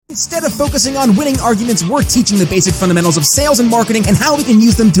Instead of focusing on winning arguments, we're teaching the basic fundamentals of sales and marketing and how we can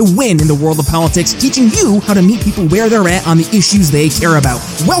use them to win in the world of politics, teaching you how to meet people where they're at on the issues they care about.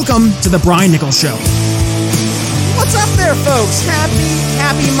 Welcome to The Brian Nichols Show. What's up there, folks?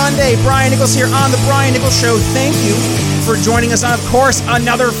 Happy Monday. Brian Nichols here on The Brian Nichols Show. Thank you for joining us on, of course,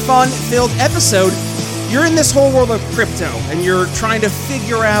 another fun-filled episode. You're in this whole world of crypto, and you're trying to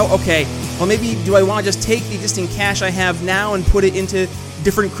figure out, okay, well, maybe do I want to just take the existing cash I have now and put it into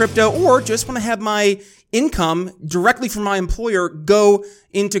different crypto, or just want to have my income directly from my employer go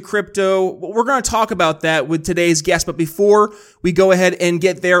into crypto? We're going to talk about that with today's guest. But before we go ahead and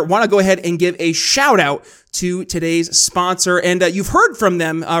get there, I want to go ahead and give a shout out to today's sponsor. And you've heard from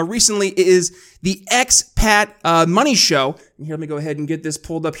them recently. It is the Expat Money Show. And here, let me go ahead and get this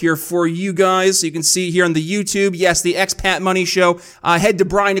pulled up here for you guys so you can see here on the YouTube. Yes, the Expat Money Show. Head to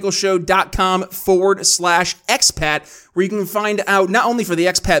briannicholsshow.com/expat, where you can find out not only for the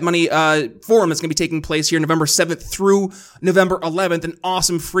Expat Money Forum that's going to be taking place here November 7th through November 11th, an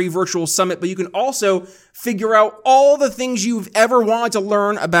awesome free virtual summit, but you can also figure out all the things you've ever wanted to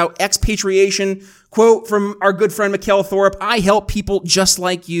learn about expatriation. Quote from our good friend Mikhail Thorpe: "I help people just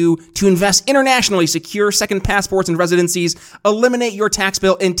like you to invest internationally, secure second passports and residencies, eliminate your tax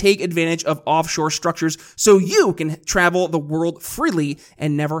bill, and take advantage of offshore structures so you can travel the world freely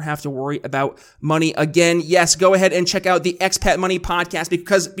and never have to worry about money again." Yes, go ahead and check out the Expat Money podcast,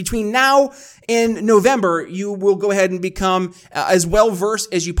 because between now and November, you will go ahead and become as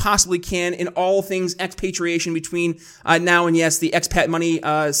well-versed as you possibly can in all things expatriation between now and, yes, the Expat Money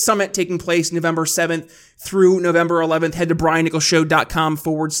Summit taking place November 7th through November 11th. Head to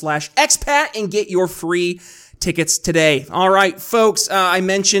briannicholsshow.com/expat and get your free tickets today. All right, folks, I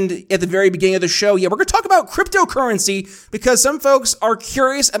mentioned at the very beginning of the show, we're going to talk about cryptocurrency because some folks are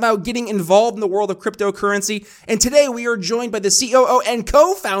curious about getting involved in the world of cryptocurrency. And today we are joined by the COO and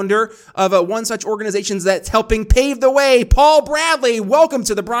co-founder of one such organization that's helping pave the way, Paul Bradley. Welcome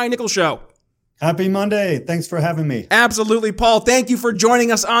to the Brian Nichols Show. Happy Monday. Thanks for having me. Absolutely, Paul. Thank you for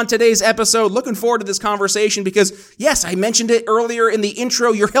joining us on today's episode. Looking forward to this conversation because, yes, I mentioned it earlier in the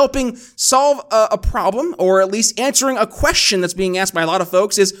intro. You're helping solve a problem, or at least answering a question that's being asked by a lot of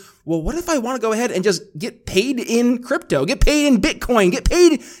folks is, well, what if I want to go ahead and just get paid in crypto, get paid in Bitcoin, get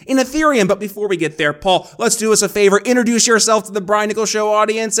paid in Ethereum? But before we get there, Paul, let's do us a favor. Introduce yourself to the Brian Nichols Show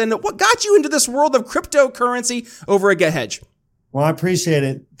audience and what got you into this world of cryptocurrency over at GetHedge. Well, I appreciate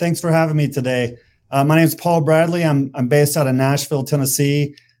it. Thanks for having me today. My name is Paul Bradley. I'm based out of Nashville,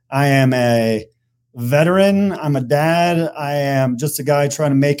 Tennessee. I am a veteran. I'm a dad. I am just a guy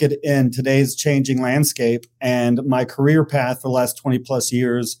trying to make it in today's changing landscape. And my career path for the last 20 plus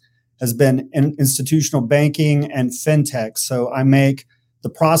years has been in institutional banking and fintech. So I make the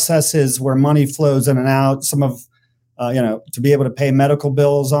processes where money flows in and out, some of to be able to pay medical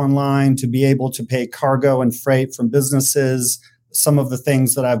bills online, to be able to pay cargo and freight from businesses, some of the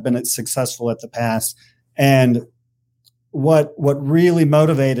things that I've been successful at the past. And what really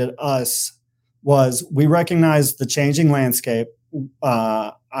motivated us was we recognized the changing landscape.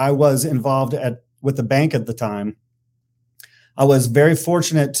 I was involved with the bank at the time. I was very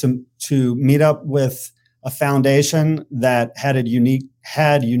fortunate to meet up with a foundation that had unique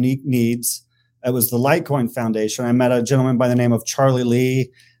needs. It was the Litecoin Foundation. I met a gentleman by the name of Charlie Lee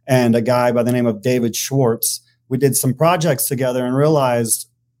and a guy by the name of David Schwartz. We did some projects together and realized,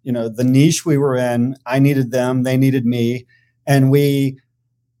 the niche we were in, I needed them, they needed me. And we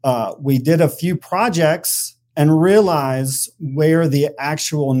did a few projects and realized where the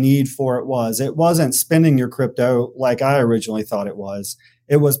actual need for it was. It wasn't spending your crypto like I originally thought it was.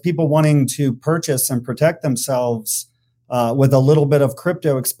 It was people wanting to purchase and protect themselves with a little bit of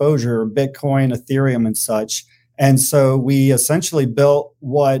crypto exposure, Bitcoin, Ethereum, and such. And so we essentially built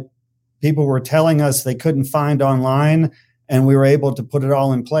what people were telling us they couldn't find online, and we were able to put it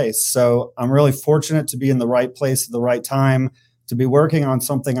all in place. So I'm really fortunate to be in the right place at the right time, to be working on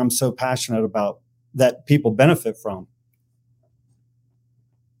something I'm so passionate about that people benefit from.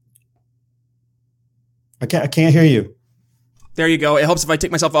 I can't hear you. There you go. It helps if I take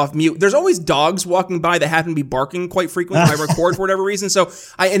myself off mute. There's always dogs walking by that happen to be barking quite frequently when I record for whatever reason, so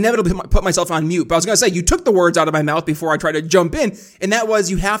I inevitably put myself on mute. But I was going to say, you took the words out of my mouth before I tried to jump in, and that was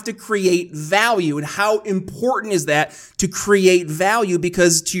you have to create value. And how important is that to create value?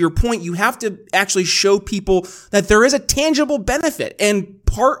 Because to your point, you have to actually show people that there is a tangible benefit. And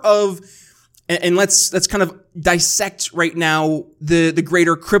part of And let's kind of dissect right now the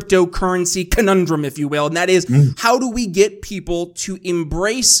greater cryptocurrency conundrum, if you will. And that is, how do we get people to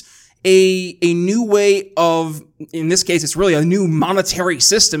embrace a new way of, in this case, it's really a new monetary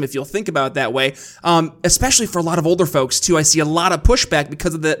system, if you'll think about it that way, especially for a lot of older folks, too. I see a lot of pushback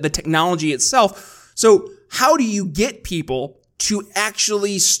because of the technology itself. So how do you get people to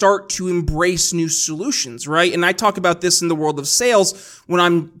actually start to embrace new solutions, right? And I talk about this in the world of sales when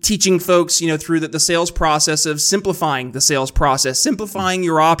I'm teaching folks, through the sales process of simplifying the sales process, simplifying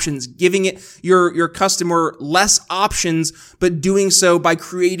your options, giving it your customer less options, but doing so by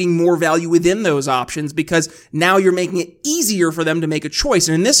creating more value within those options, because now you're making it easier for them to make a choice.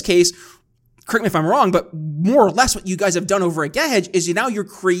 And in this case, correct me if I'm wrong, but more or less what you guys have done over at GetHedge is now you're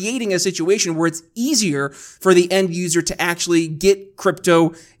creating a situation where it's easier for the end user to actually get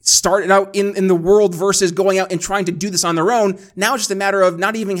crypto started out in the world versus going out and trying to do this on their own. Now it's just a matter of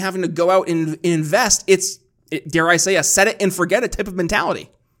not even having to go out and invest. Dare I say, a set it and forget it type of mentality.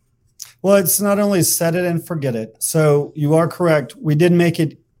 Well, it's not only set it and forget it. So you are correct. We did make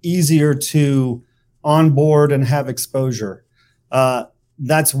it easier to onboard and have exposure.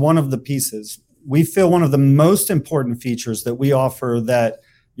 That's one of the pieces. We feel one of the most important features that we offer that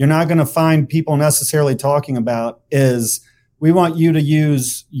you're not going to find people necessarily talking about is we want you to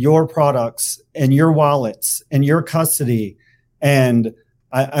use your products and your wallets and your custody. And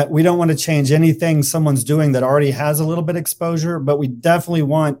we don't want to change anything someone's doing that already has a little bit exposure, but we definitely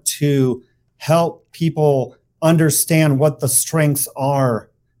want to help people understand what the strengths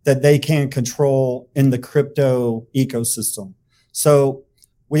are that they can control in the crypto ecosystem. So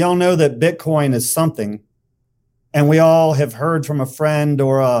we all know that Bitcoin is something, and we all have heard from a friend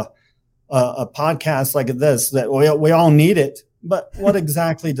or a podcast like this that we all need it. But what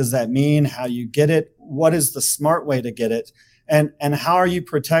exactly does that mean? How you get it? What is the smart way to get it? And how are you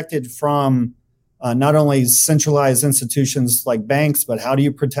protected from not only centralized institutions like banks, but how do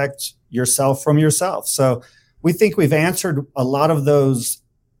you protect yourself from yourself? So we think we've answered a lot of those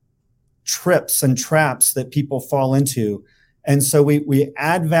trips and traps that people fall into. And so we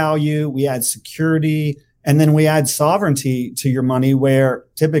add value, we add security, and then we add sovereignty to your money where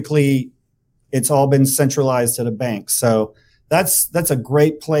typically it's all been centralized at a bank. So that's a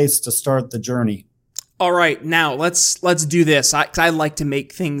great place to start the journey. All right, now let's do this. I like to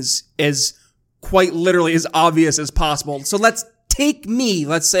make things as quite literally as obvious as possible. So let's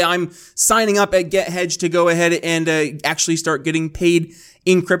say I'm signing up at GetHedge to go ahead and actually start getting paid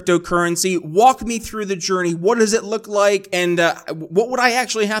in cryptocurrency. Walk me through the journey. What does it look like? And what would I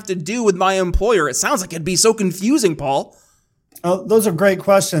actually have to do with my employer? It sounds like it'd be so confusing, Paul. Oh, those are great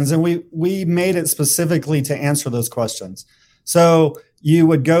questions. And we made it specifically to answer those questions. So you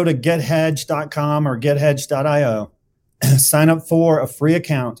would go to gethedge.com or gethedge.io, sign up for a free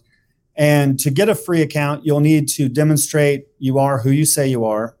account. And to get a free account, you'll need to demonstrate you are who you say you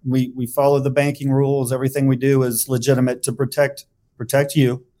are. We follow the banking rules. Everything we do is legitimate to protect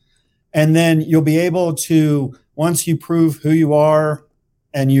you. And then you'll be able to, once you prove who you are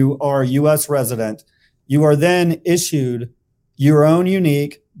and you are a U.S. resident, you are then issued your own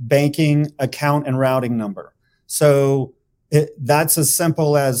unique banking account and routing number. So that's as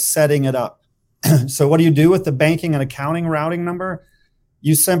simple as setting it up. So what do you do with the banking and accounting routing number?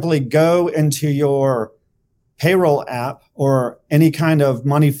 You simply go into your payroll app or any kind of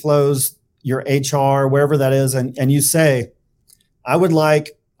money flows, your HR, wherever that is, and you say, I would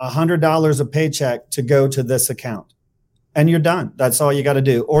like $100 a paycheck to go to this account. And you're done. That's all you got to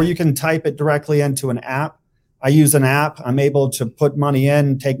do. Or you can type it directly into an app. I use an app. I'm able to put money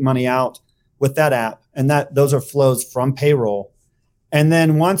in, take money out with that app. And those are flows from payroll. And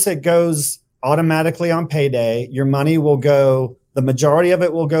then once it goes automatically on payday, your money will go, the majority of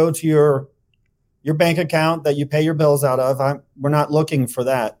it will go to your bank account that you pay your bills out of. We're not looking for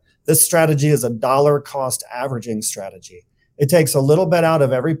that. This strategy is a dollar cost averaging strategy. It takes a little bit out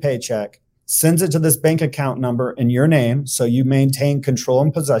of every paycheck, sends it to this bank account number in your name, so you maintain control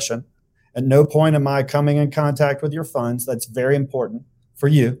and possession. At no point am I coming in contact with your funds. That's very important for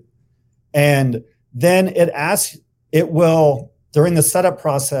you. And then during the setup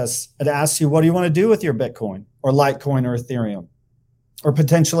process, it asks you, what do you want to do with your Bitcoin or Litecoin or Ethereum or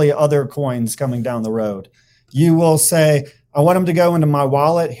potentially other coins coming down the road? You will say, I want them to go into my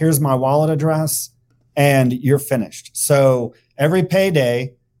wallet. Here's my wallet address. And you're finished. So every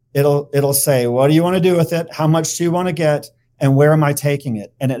payday, it'll say, what do you want to do with it? How much do you want to get? And where am I taking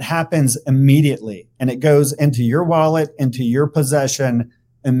it? And it happens immediately. And it goes into your wallet, into your possession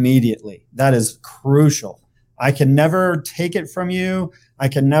immediately. That is crucial. I can never take it from you. I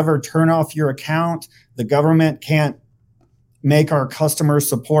can never turn off your account. The government can't make our customer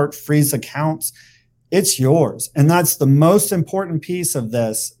support freeze accounts. It's yours. And that's the most important piece of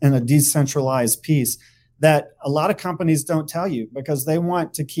this, and a decentralized piece. that a lot of companies don't tell you because they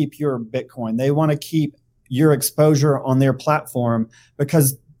want to keep your Bitcoin. They want to keep your exposure on their platform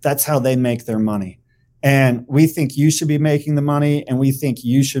because that's how they make their money. And we think you should be making the money, and we think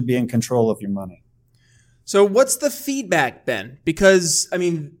you should be in control of your money. So what's the feedback, Ben? Because, I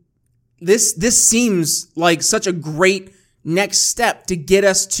mean, this seems like such a great next step to get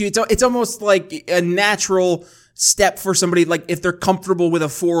us to, it's almost like a natural step for somebody, like if they're comfortable with a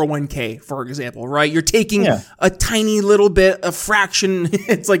 401k, for example, right? You're taking a tiny little bit, a fraction.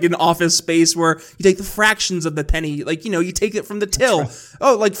 It's like an office space where you take the fractions of the penny, like, you take it from the till. Right.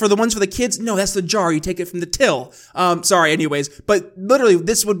 Oh, like for the ones for the kids? No, that's the jar. You take it from the till. Sorry, anyways. But literally,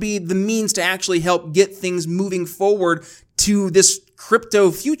 this would be the means to actually help get things moving forward to this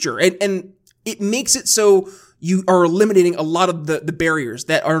crypto future. And it makes it so you are eliminating a lot of the barriers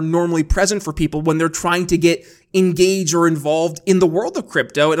that are normally present for people when they're trying to get engaged or involved in the world of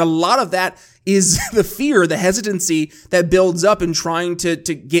crypto. And a lot of that is the fear, the hesitancy that builds up in trying to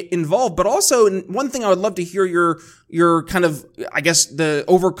get involved. But also, and one thing I would love to hear your kind of, I guess, the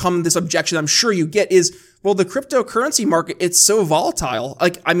overcome this objection I'm sure you get is, well, the cryptocurrency market, it's so volatile.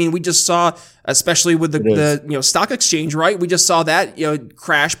 Like, I mean, we just saw, especially with the stock exchange, right? We just saw that,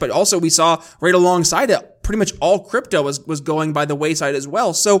 crash, but also we saw right alongside it, pretty much all crypto was going by the wayside as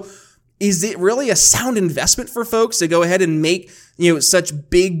well. So is it really a sound investment for folks to go ahead and make, such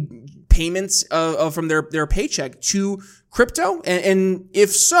big payments from their paycheck to crypto? And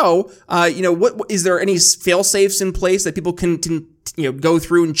if so, what is there any fail safes in place that people can go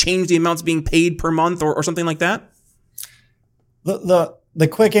through and change the amounts being paid per month or something like that? The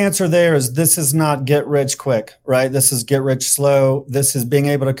quick answer there is this is not get rich quick, right? This is get rich slow. This is being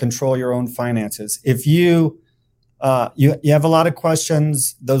able to control your own finances. If you have a lot of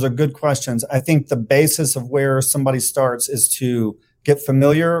questions, those are good questions. I think the basis of where somebody starts is to get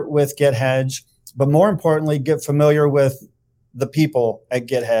familiar with GetHedge, but more importantly, get familiar with the people at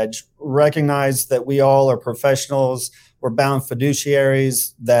GetHedge. Recognize that we all are professionals. We're bound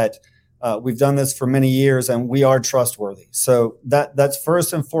fiduciaries, that we've done this for many years, and we are trustworthy. So that's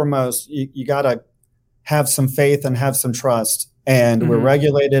first and foremost. You got to have some faith and have some trust. And we're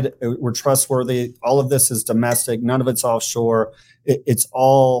regulated. We're trustworthy. All of this is domestic. None of it's offshore. It's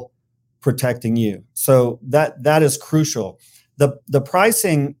all protecting you. So that is crucial. The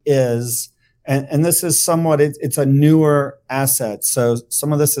pricing is, and this is somewhat, it's a newer asset. So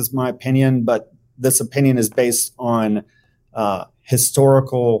some of this is my opinion, but this opinion is based on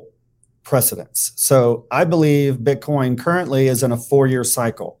historical precedents. So I believe Bitcoin currently is in a 4-year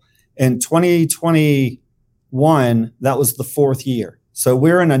cycle. In 2021, that was the 4th year. So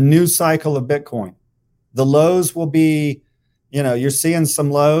we're in a new cycle of Bitcoin. The lows will be, you're seeing some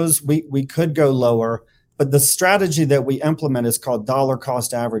lows. We could go lower, but the strategy that we implement is called dollar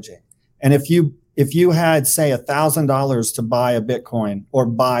cost averaging. And if you had, say, $1,000 to buy a Bitcoin or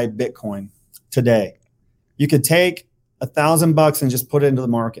buy Bitcoin today, you could take $1,000 and just put it into the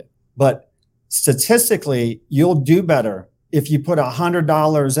market. But statistically, you'll do better if you put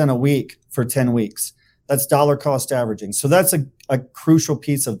 $100 in a week for 10 weeks. That's dollar cost averaging. So that's a crucial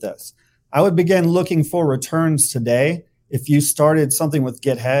piece of this. I would begin looking for returns today. If you started something with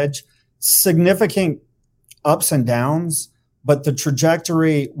GetHedge, significant ups and downs, but the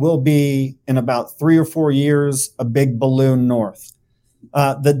trajectory will be in about 3 or 4 years, a big balloon north.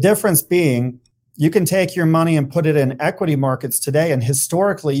 The difference being, you can take your money and put it in equity markets today, and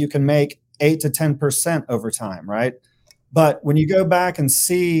historically you can make 8 to 10% over time, right? But when you go back and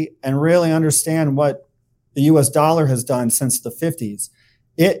see and really understand what the US dollar has done since the 50s,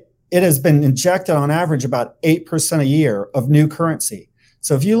 it has been injected on average about 8% a year of new currency.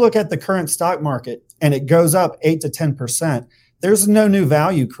 So if you look at the current stock market and it goes up 8 to 10%, there's no new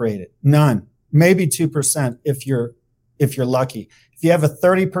value created. None. Maybe 2% if you're lucky. If you have a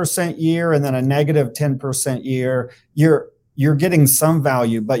 30% year and then a negative 10% year, you're getting some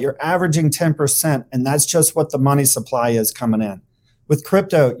value, but you're averaging 10%, and that's just what the money supply is coming in. With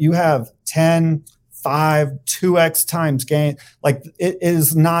crypto, you have 10, 5, 2x times gain. Like, it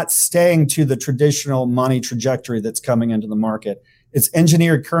is not staying to the traditional money trajectory that's coming into the market. It's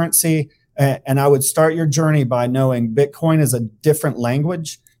engineered currency. And I would start your journey by knowing Bitcoin is a different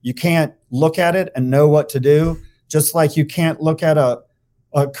language. You can't look at it and know what to do, just like you can't look at a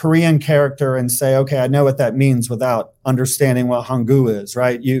Korean character and say, okay, I know what that means without understanding what Hangul is,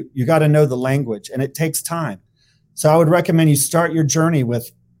 right? You got to know the language, and it takes time. So I would recommend you start your journey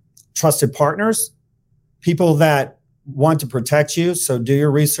with trusted partners, people that want to protect you. So do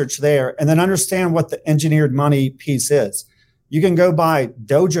your research there, and then understand what the engineered money piece is. You can go buy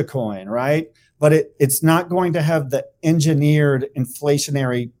Dogecoin, right? but it's not going to have the engineered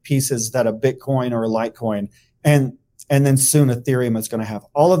inflationary pieces that a Bitcoin or a Litecoin and then soon Ethereum is going to have.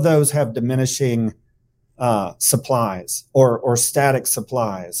 All of those have diminishing supplies or static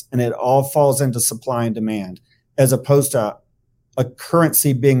supplies, and it all falls into supply and demand, as opposed to a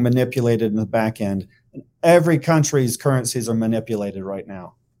currency being manipulated in the back end. Every country's currencies are manipulated right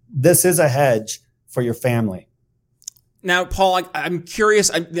now. This is a hedge for your family. Now, Paul, I'm curious.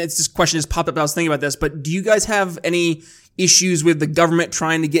 This question just popped up. I was thinking about this, but do you guys have any issues with the government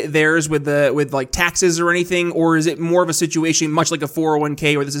trying to get theirs with like taxes or anything, or is it more of a situation much like a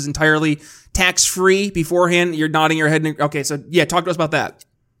 401k where this is entirely tax free beforehand? You're nodding your head. Okay, so yeah, talk to us about that.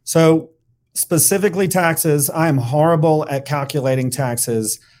 So specifically taxes, I am horrible at calculating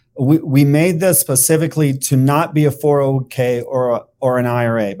taxes. We made this specifically to not be a 401k or an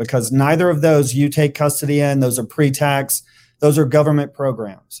IRA, because neither of those you take custody in. Those are pre-tax. Those are government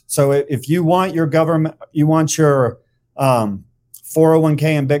programs. So if you want your 401k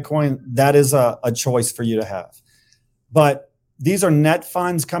and Bitcoin, that is a choice for you to have. But these are net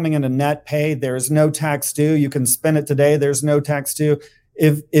funds coming into net pay. There is no tax due. You can spend it today. There's no tax due.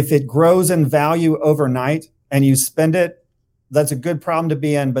 If it grows in value overnight and you spend it, that's a good problem to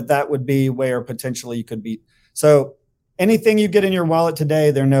be in, but that would be where potentially you could be. So anything you get in your wallet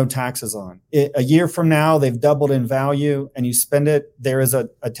today, there are no taxes on. A year from now, they've doubled in value and you spend it, there is a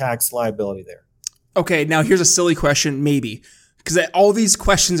tax liability there. Okay, now here's a silly question, maybe, because all these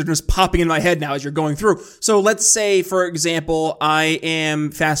questions are just popping in my head now as you're going through. So let's say, for example, I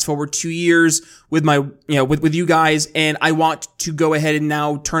am fast forward 2 years with my, with you guys, and I want to go ahead and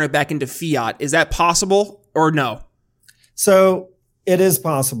now turn it back into fiat. Is that possible or no? So it is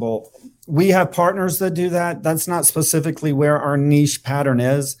possible. We have partners that do that. That's not specifically where our niche pattern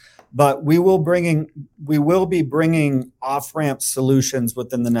is, but we will be bringing off-ramp solutions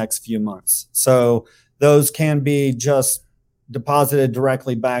within the next few months. So those can be just deposited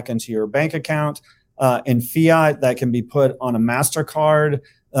directly back into your bank account in fiat. That can be put on a MasterCard.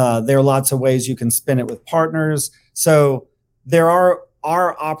 There are lots of ways you can spin it with partners. So there are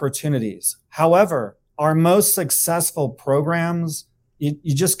opportunities. However, our most successful programs,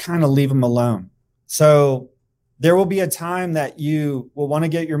 you just kind of leave them alone. So there will be a time that you will want to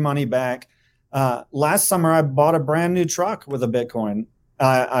get your money back. Last summer, I bought a brand new truck with a Bitcoin.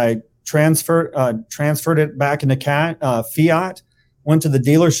 I transferred it back into fiat, went to the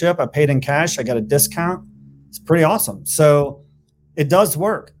dealership. I paid in cash. I got a discount. It's pretty awesome. So it does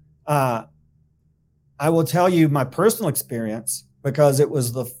work. I will tell you my personal experience, because it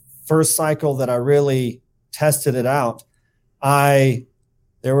was the first cycle that I really tested it out.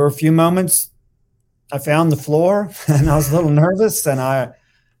 There were a few moments I found the floor and I was a little nervous, and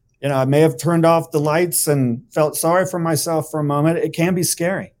I may have turned off the lights and felt sorry for myself for a moment. It can be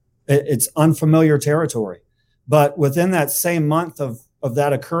scary. It's unfamiliar territory. But within that same month of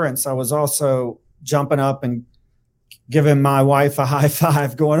that occurrence, I was also jumping up and giving my wife a high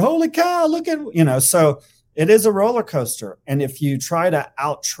five, going, holy cow, look at, so it is a roller coaster. And if you try to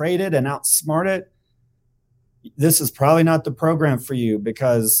out-trade it and outsmart it, this is probably not the program for you,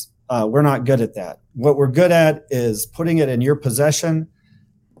 because we're not good at that. What we're good at is putting it in your possession,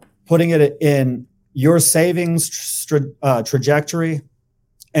 putting it in your savings trajectory,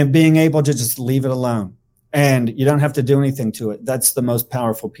 and being able to just leave it alone. And you don't have to do anything to it. That's the most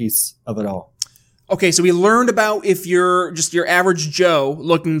powerful piece of it all. Okay, so we learned about if you're just your average Joe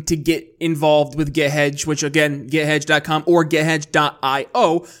looking to get involved with GetHedge, which again, gethedge.com or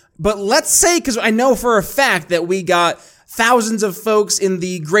gethedge.io. But let's say, because I know for a fact that we got thousands of folks in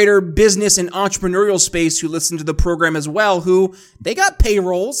the greater business and entrepreneurial space who listen to the program as well, who they got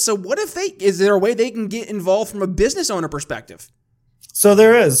payrolls. So what if is there a way they can get involved from a business owner perspective? So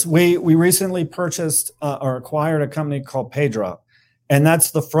there is. We recently purchased or acquired a company called PayDrop. And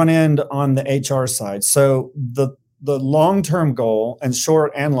that's the front end on the HR side. So the long-term goal, and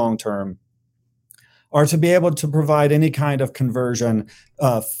short and long-term, are to be able to provide any kind of conversion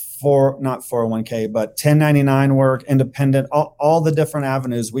for not 401k, but 1099 work, independent, all the different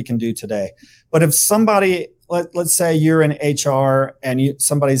avenues we can do today. But if somebody, let's say you're in HR and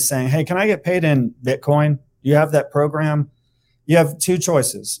somebody's saying, hey, can I get paid in Bitcoin? You have that program. You have two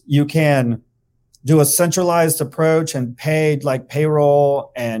choices. You can do a centralized approach and pay like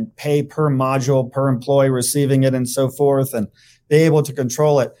payroll and pay per module, per employee receiving it and so forth, and be able to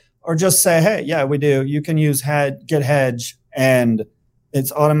control it. Or just say, hey, yeah, we do. You can use GetHedge and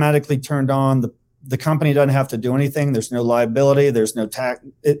it's automatically turned on. The company doesn't have to do anything. There's no liability. There's no tax.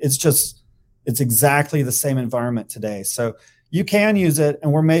 It's exactly the same environment today. So you can use it,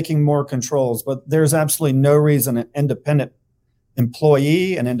 and we're making more controls, but there's absolutely no reason an independent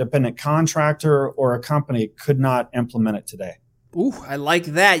employee, an independent contractor, or a company could not implement it today. Ooh, I like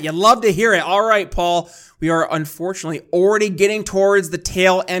that. You love to hear it. All right, Paul. We are unfortunately already getting towards the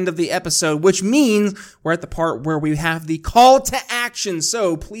tail end of the episode, which means we're at the part where we have the call to action.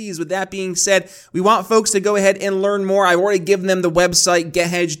 So please, with that being said, we want folks to go ahead and learn more. I've already given them the website,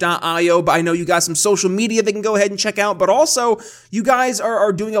 gethedge.io, but I know you got some social media they can go ahead and check out. But also, you guys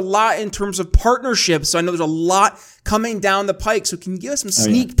are doing a lot in terms of partnerships. So I know there's a lot coming down the pike. So can you give us some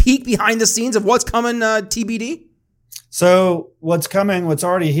sneak peek behind the scenes of what's coming TBD? So what's coming, what's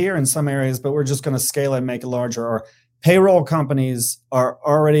already here in some areas, but we're just going to scale it and make it larger, are payroll companies are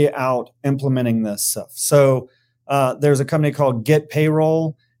already out implementing this stuff. So there's a company called Get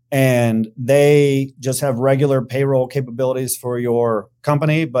Payroll, and they just have regular payroll capabilities for your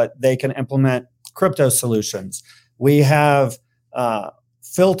company, but they can implement crypto solutions. We have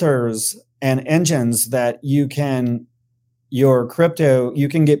filters and engines that you can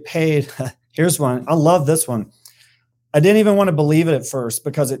get paid. Here's one. I love this one. I didn't even want to believe it at first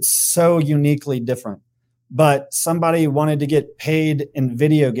because it's so uniquely different. But somebody wanted to get paid in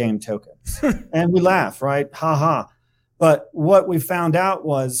video game tokens. And we laugh, right? Ha ha. But what we found out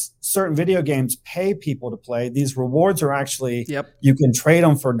was certain video games pay people to play. These rewards are actually, you can trade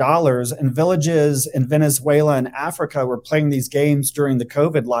them for dollars. And villages in Venezuela and Africa were playing these games during the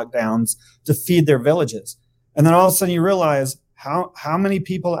COVID lockdowns to feed their villages. And then all of a sudden you realize how many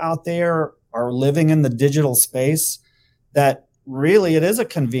people out there are living in the digital space that really it is a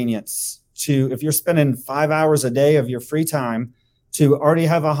convenience to, if you're spending 5 hours a day of your free time, to already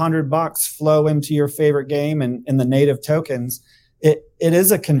have $100 flow into your favorite game and in the native tokens. It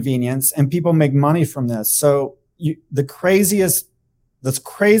is a convenience, and people make money from this. So the craziest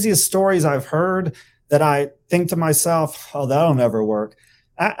stories I've heard that I think to myself, oh, that'll never work,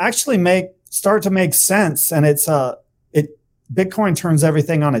 actually start to make sense. And Bitcoin turns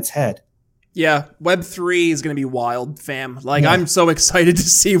everything on its head. Yeah, Web3 is going to be wild, fam. I'm so excited to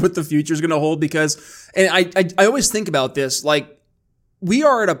see what the future is going to hold because, and I always think about this, we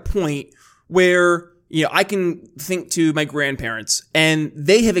are at a point where, I can think to my grandparents and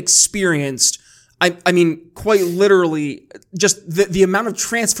they have experienced, I mean, quite literally just the amount of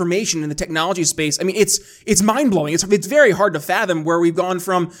transformation in the technology space. I mean, it's mind blowing. It's very hard to fathom where we've gone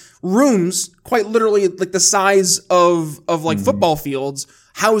from rooms quite literally like the size of football fields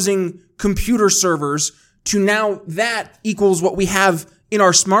housing computer servers to now that equals what we have in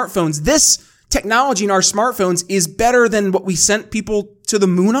our smartphones. This technology in our smartphones is better than what we sent people to the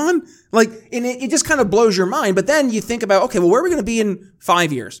moon on. And it just kind of blows your mind. But then you think about, okay, well, where are we going to be in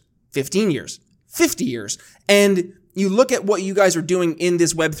 5 years, 15 years, 50 years? And you look at what you guys are doing in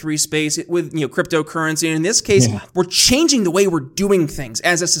this Web3 space with, cryptocurrency. And in this case, we're changing the way we're doing things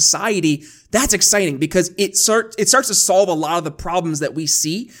as a society. That's exciting because it starts to solve a lot of the problems that we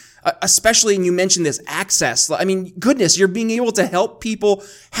see. Especially, and you mentioned this access. I mean, goodness, you're being able to help people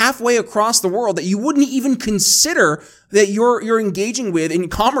halfway across the world that you wouldn't even consider that you're engaging with in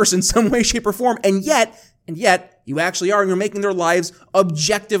commerce in some way, shape, or form. And yet you actually are, and you're making their lives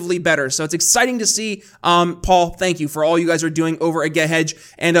objectively better. So it's exciting to see. Paul, thank you for all you guys are doing over at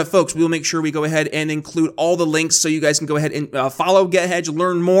GetHedge. And folks, we'll make sure we go ahead and include all the links so you guys can go ahead and follow GetHedge,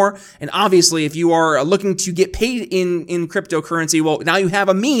 learn more. And obviously, if you are looking to get paid in cryptocurrency, well, now you have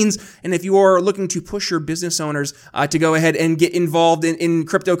a means. And if you are looking to push your business owners to go ahead and get involved in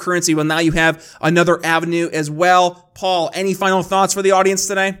cryptocurrency, well, now you have another avenue as well. Paul, any final thoughts for the audience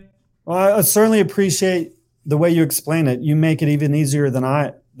today? Well, I certainly appreciate the way you explain it. You make it even easier than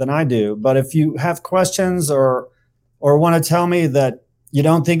I do. But if you have questions or want to tell me that you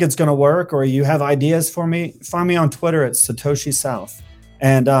don't think it's going to work or you have ideas for me, find me on Twitter at Satoshi South.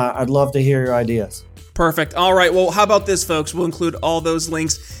 And I'd love to hear your ideas. Perfect. All right. Well, how about this, folks? We'll include all those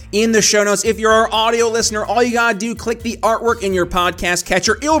links in the show notes. If you're our audio listener, all you got to do, click the artwork in your podcast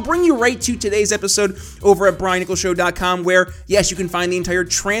catcher. It'll bring you right to today's episode over at BrianNicholsShow.com, where, yes, you can find the entire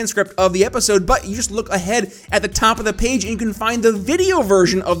transcript of the episode, but you just look ahead at the top of the page and you can find the video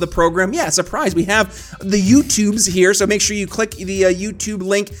version of the program. Yeah, surprise. We have the YouTubes here, so make sure you click the YouTube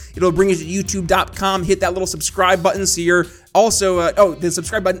link. It'll bring you to YouTube.com. Hit that little subscribe button so you're also, the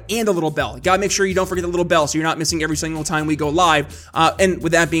subscribe button and the little bell. You gotta make sure you don't forget the little bell so you're not missing every single time we go live. And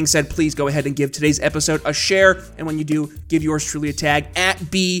with that being said, please go ahead and give today's episode a share. And when you do, give yours truly a tag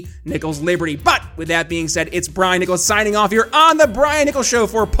at B Nichols Liberty. But with that being said, it's Brian Nichols signing off here on The Brian Nichols Show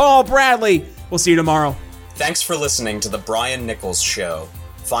for Paul Bradley. We'll see you tomorrow. Thanks for listening to The Brian Nichols Show.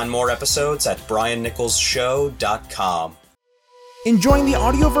 Find more episodes at briannicholsshow.com. Enjoying the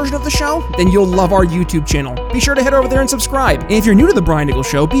audio version of the show? Then you'll love our YouTube channel. Be sure to head over there and subscribe. And if you're new to The Brian Nichols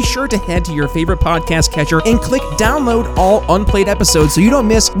Show, be sure to head to your favorite podcast catcher and click download all unplayed episodes so you don't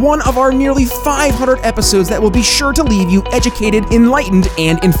miss one of our nearly 500 episodes that will be sure to leave you educated, enlightened,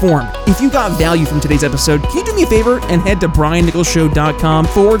 and informed. If you got value from today's episode, can you do me a favor and head to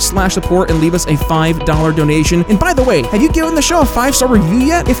briannicholsshow.com/support and leave us a $5 donation? And by the way, have you given the show a 5-star review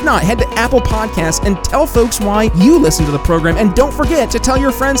yet? If not, head to Apple Podcasts and tell folks why you listen to the program, and don't forget to tell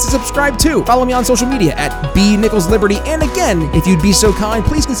your friends to subscribe too. Follow me on social media at @BNicholsLiberty. And again, if you'd be so kind,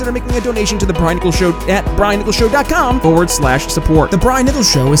 please consider making a donation to The Brian Nichols Show at briannicholsshow.com/support. The Brian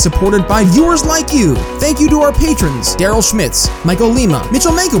Nichols Show is supported by viewers like you. Thank you to our patrons, Daryl Schmitz, Michael Lima,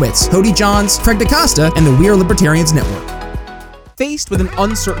 Mitchell Mankiewicz, Hody Johns, Craig DaCosta, and the We Are Libertarians Network. Faced with an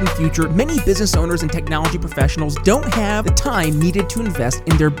uncertain future, many business owners and technology professionals don't have the time needed to invest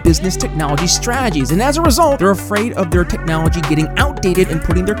in their business technology strategies, and as a result, they're afraid of their technology getting outdated and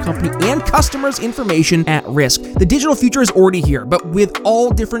putting their company and customers' information at risk. The digital future is already here, but with all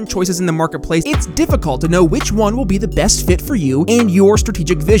different choices in the marketplace, it's difficult to know which one will be the best fit for you and your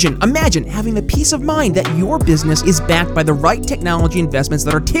strategic vision. Imagine having the peace of mind that your business is backed by the right technology investments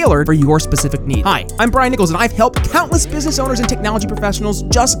that are tailored for your specific need. Hi, I'm Brian Nichols, and I've helped countless business owners and technology professionals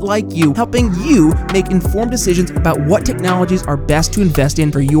just like you, helping you make informed decisions about what technologies are best to invest in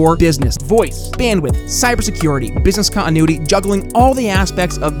for your business. Voice, bandwidth, cybersecurity, business continuity, juggling all the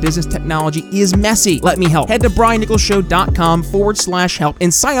aspects of business technology is messy. Let me help. Head to briannicholsshow.com/help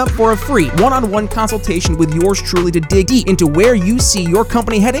and sign up for a free one-on-one consultation with yours truly to dig deep into where you see your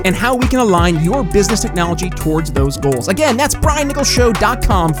company heading and how we can align your business technology towards those goals. Again, that's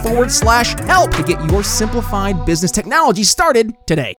briannicholsshow.com/help to get your simplified business technology started today.